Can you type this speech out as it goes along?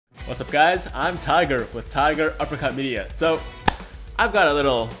What's up guys, I'm Tiger with Tiger Uppercut Media. So, I've got a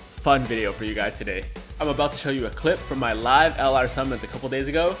little fun video for you guys today. I'm about to show you a clip from my live LR summons a couple days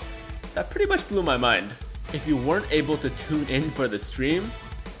ago that pretty much blew my mind. If you weren't able to tune in for the stream,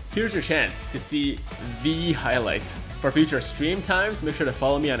 here's your chance to see the highlight. For future stream times, make sure to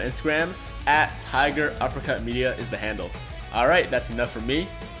follow me on Instagram at Tiger Uppercut Media is the handle. Alright, that's enough for me.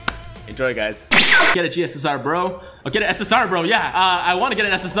 Enjoy guys. Get a GSSR bro. Oh, get an SSR bro, yeah. I want to get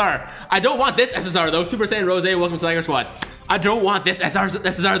an SSR. I don't want this SSR though. Super Saiyan Rose, welcome to Tiger Squad. I don't want this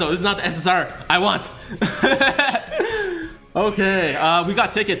SSR though. This is not the SSR I want. Okay, we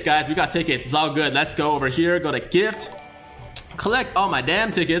got tickets guys. We got tickets. It's all good. Let's go over here. Go to gift. Collect all my damn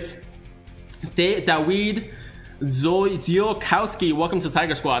tickets. Daweed Ziolkowski, welcome to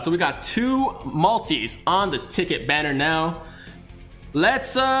Tiger Squad. So we got 2 multis on the ticket banner now. Let's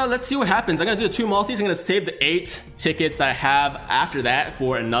see what happens. I'm gonna do the 2 multis. I'm gonna save the 8 tickets that I have after that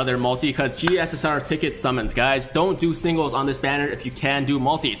for another multi because GSSR ticket summons, guys. Don't do singles on this banner if you can do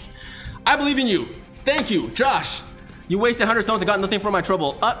multis. I believe in you. Thank you, Josh. You wasted 100 stones and got nothing for my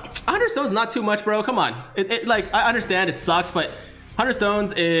trouble. 100 stones is not too much, bro. Come on. Like, I understand it sucks, but 100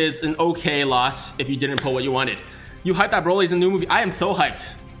 stones is an okay loss if you didn't pull what you wanted. You hyped that Broly's a new movie. I am so hyped.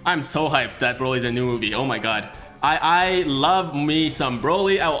 I'm so hyped that Broly's a new movie. Oh my god. I love me some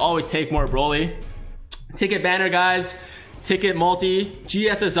Broly. I will always take more Broly. Ticket banner, guys. Ticket multi.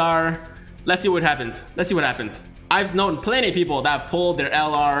 GSSR. Let's see what happens. Let's see what happens. I've known plenty of people that have pulled their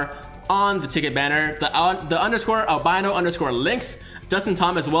LR on the ticket banner. The underscore albino underscore links. Justin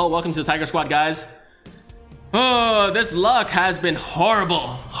Tom as well. Welcome to the Tiger Squad, guys. Oh, this luck has been horrible.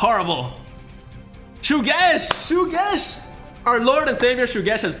 Horrible. Shugesh! Shugesh! Our Lord and Savior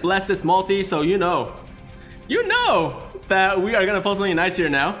Shugesh has blessed this multi, so you know that we are gonna pull something nice here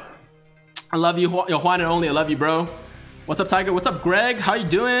now. I love you, Juan and Only. I love you, bro. What's up, Tiger? What's up, Greg? How you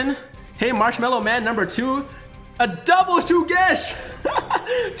doing? Hey, Marshmallow Man number 2. A double Shugesh!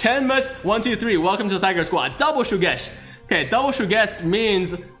 10 must 1, 2, 3. Welcome to the Tiger Squad. Double Shugesh. Okay, double Shugesh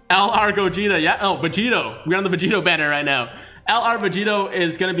means LR Gogeta. Yeah, oh, Vegito. We're on the Vegito banner right now. LR Vegito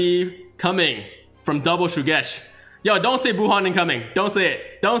is gonna be coming from double Shugesh. Yo, don't say Buhan incoming. Don't say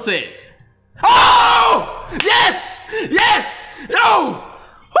it. Don't say it. Oh! Yes! Yes! No!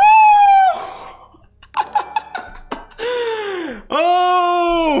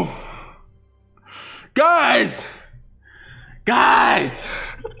 Oh! Guys! Guys!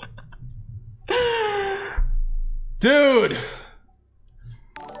 Dude!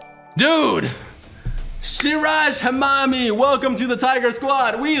 Dude! Shiraj Hamami, welcome to the Tiger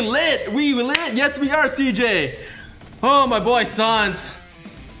Squad. We lit! We lit! Yes, we are, CJ! Oh, my boy, Sans.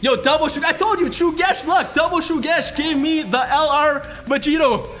 Yo, double Shugesh. I told you, Shugesh luck. Double Shugesh gave me the LR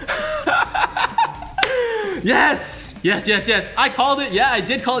Vegito. Yes. Yes, yes, yes. I called it. Yeah, I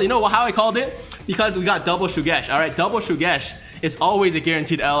did call it. You know how I called it? Because we got double Shugesh. All right, double Shugesh is always a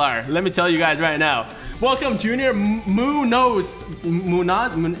guaranteed LR. Let me tell you guys right now. Welcome, Junior Munez.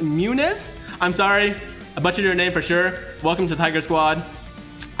 I'm sorry. I butchered your name for sure. Welcome to Tiger Squad.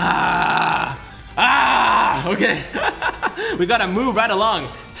 Okay. We gotta move right along.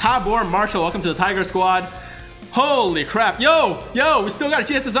 Tabor Marshall, welcome to the Tiger Squad. Holy crap. Yo, we still got a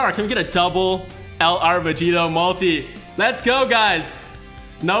GSSR. Can we get a double LR Vegito multi? Let's go, guys.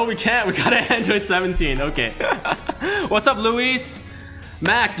 No, we can't. We got an Android 17. Okay. What's up, Luis?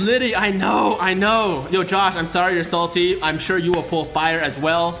 Max, Liddy, I know. Yo, Josh, I'm sorry you're salty. I'm sure you will pull fire as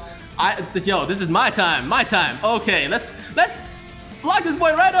well. Yo, this is my time. Okay, let's lock this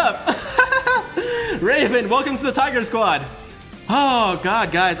boy right up. Raven, welcome to the Tiger Squad. Oh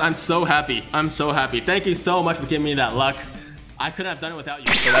god, guys, I'm so happy. Thank you so much for giving me that luck. I couldn't have done it without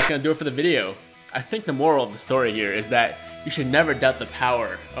you. So that's gonna do it for the video. I think the moral of the story here is that you should never doubt the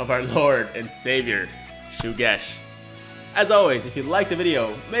power of our Lord and Savior, Shugesh. As always, if you liked the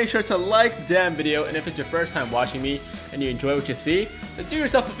video, make sure to like the damn video, and if it's your first time watching me and you enjoy what you see, then do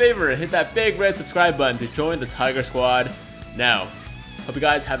yourself a favor and hit that big red subscribe button to join the Tiger Squad now. Hope you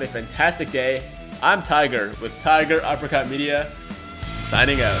guys have a fantastic day. I'm Tiger with Tiger Uppercut Media,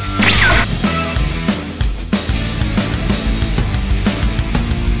 signing out.